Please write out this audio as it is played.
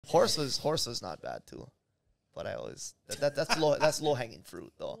Horse is not bad too. But I always that's low hanging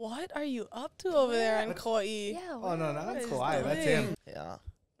fruit though. What are you up to over there in Kauai? Yeah. Oh no, not is Kauai. the That's thing? him. Yeah.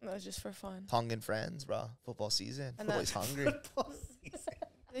 That was just for fun. Tongan friends, bro. Football season. And Everybody's hungry.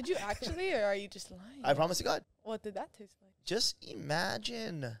 Did you actually, or are you just lying? I promise you God. What did that taste like? Just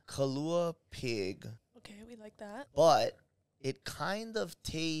imagine Kahlua pig, Okay, we like that. but it kind of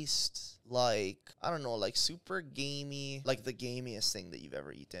tastes like, I don't know, like super gamey, like the gamiest thing that you've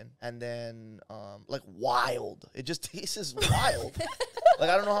ever eaten. And then like wild. It just tastes wild. Like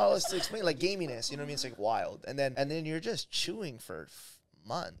I don't know how else to explain, like gaminess, you know what I mean? It's like wild. And then you're just chewing for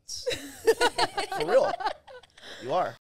months. For real. You are.